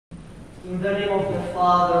In the name of the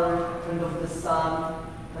Father, and of the Son,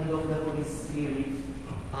 and of the Holy Spirit.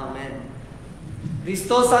 Amen.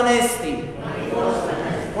 Christos Anesti.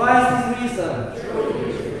 Christ is risen.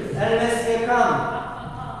 El Messie come.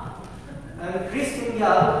 And Christum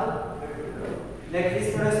iad. Le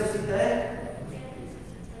Christum resuscite.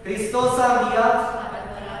 Christos ambiat.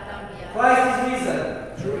 Christ is risen.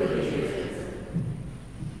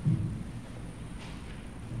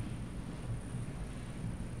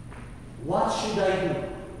 What should I do?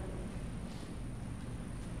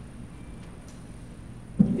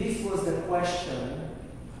 This was the question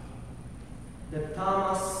that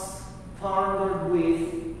Thomas pondered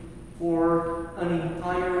with for an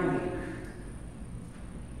entire week.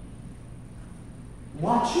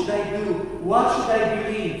 What should I do? What should I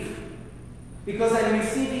believe? Because I'm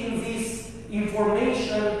receiving this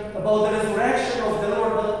information about the resurrection of the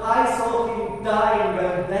Lord, but I saw him dying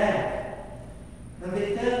and dead. And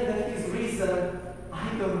they tell me that he's risen. I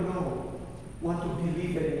don't know what to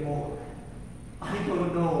believe anymore. I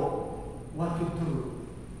don't know what to do.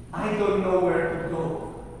 I don't know where to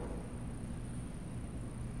go.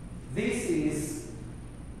 This is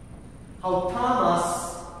how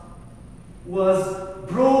Thomas was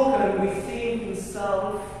broken within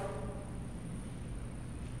himself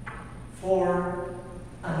for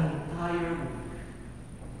an entire week.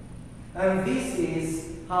 And this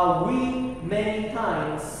is how we many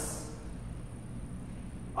times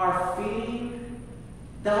are feeling,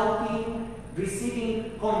 doubting,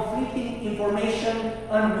 receiving conflicting information,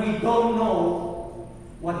 and we don't know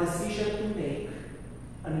what decision to make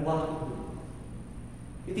and what to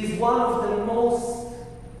do. It is one of the most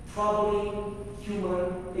troubling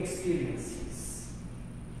human experiences.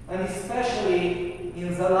 And especially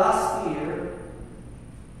in the last year,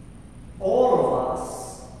 all of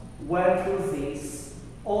us went through this.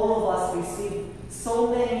 All of us received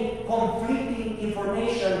so many conflicting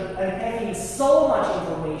information and having so much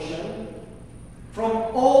information from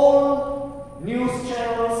all news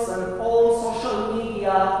channels and all social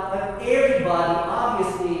media, and everybody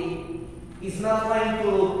obviously is not trying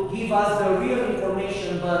to give us the real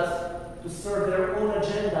information but to serve their own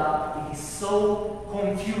agenda. It is so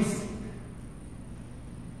confusing.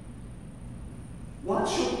 What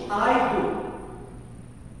should I do?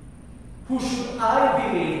 Who should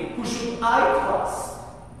I believe? Who should I trust?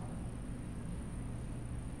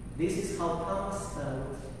 This is how Thomas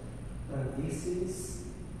felt, and this is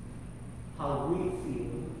how we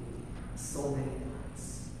feel so many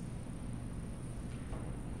times.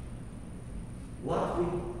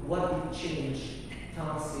 What did change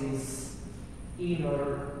Thomas's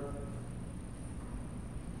inner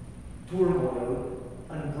turmoil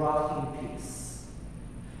and brought him peace?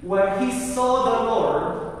 When he saw the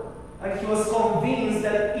Lord, and he was convinced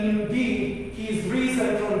that indeed he is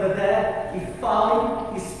risen from the dead, he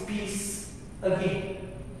found his peace again.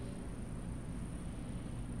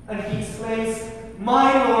 And he exclaims,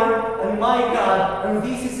 "My Lord and my God," and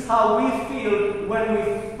this is how we feel when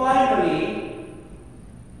we finally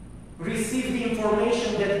receive the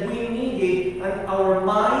information that we needed, and our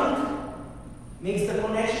mind makes the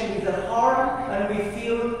connection with the heart, and we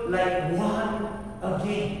feel like one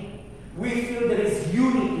again. We feel there is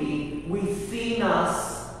unity within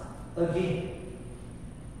us again.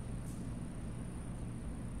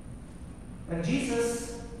 And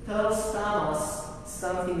Jesus tells Thomas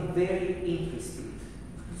something very interesting.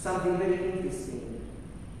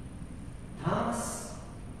 Thomas,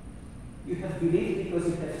 you have believed because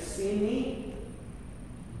you have seen me.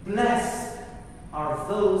 Blessed are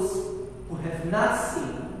those who have not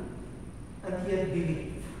seen and yet believe.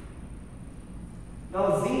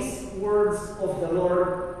 Now, these words of the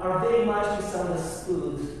Lord are very much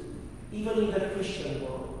misunderstood, even in the Christian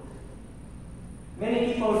world.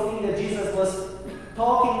 Many people think that Jesus was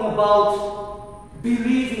talking about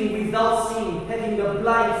believing without seeing, having a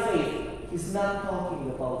blind faith. He's not talking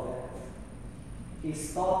about that.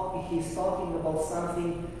 He's talking about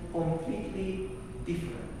something completely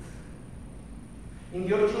different. In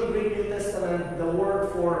the original Greek New Testament, the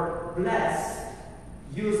word for blessed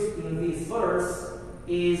used in this verse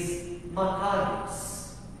is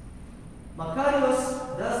Makarios.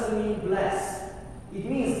 Makarios doesn't mean blessed. It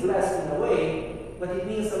means blessed in a way, but it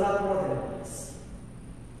means a lot more than blessed.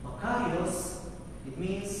 Makarios, it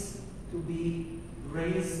means to be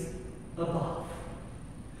raised above.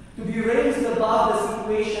 To be raised above the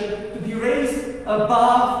situation, to be raised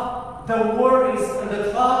above the worries and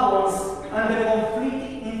the troubles and the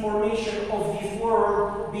conflicting information of this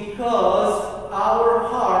world, because our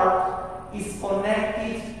heart is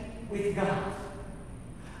connected with God.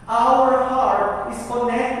 Our heart is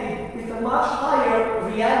connected with a much higher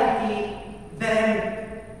reality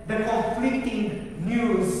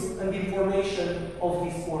and information of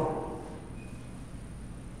this world.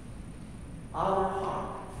 Our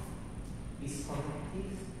heart is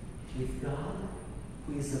connected with God,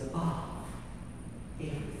 who is above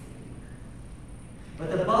everything.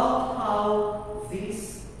 But about how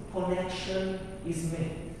this connection is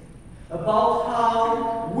made, about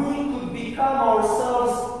how we could become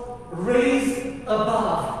ourselves raised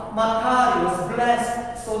above, Macarius,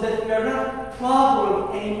 blessed, so that we are not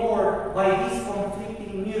troubled anymore by these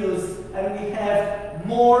conflicting news, and we have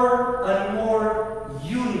more and more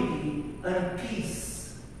unity and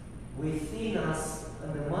peace within us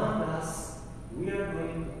and among us. We are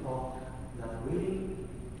going to talk, God willing,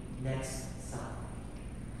 next Sunday.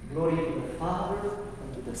 Glory to the Father,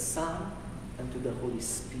 and to the Son, and to the Holy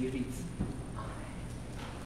Spirit.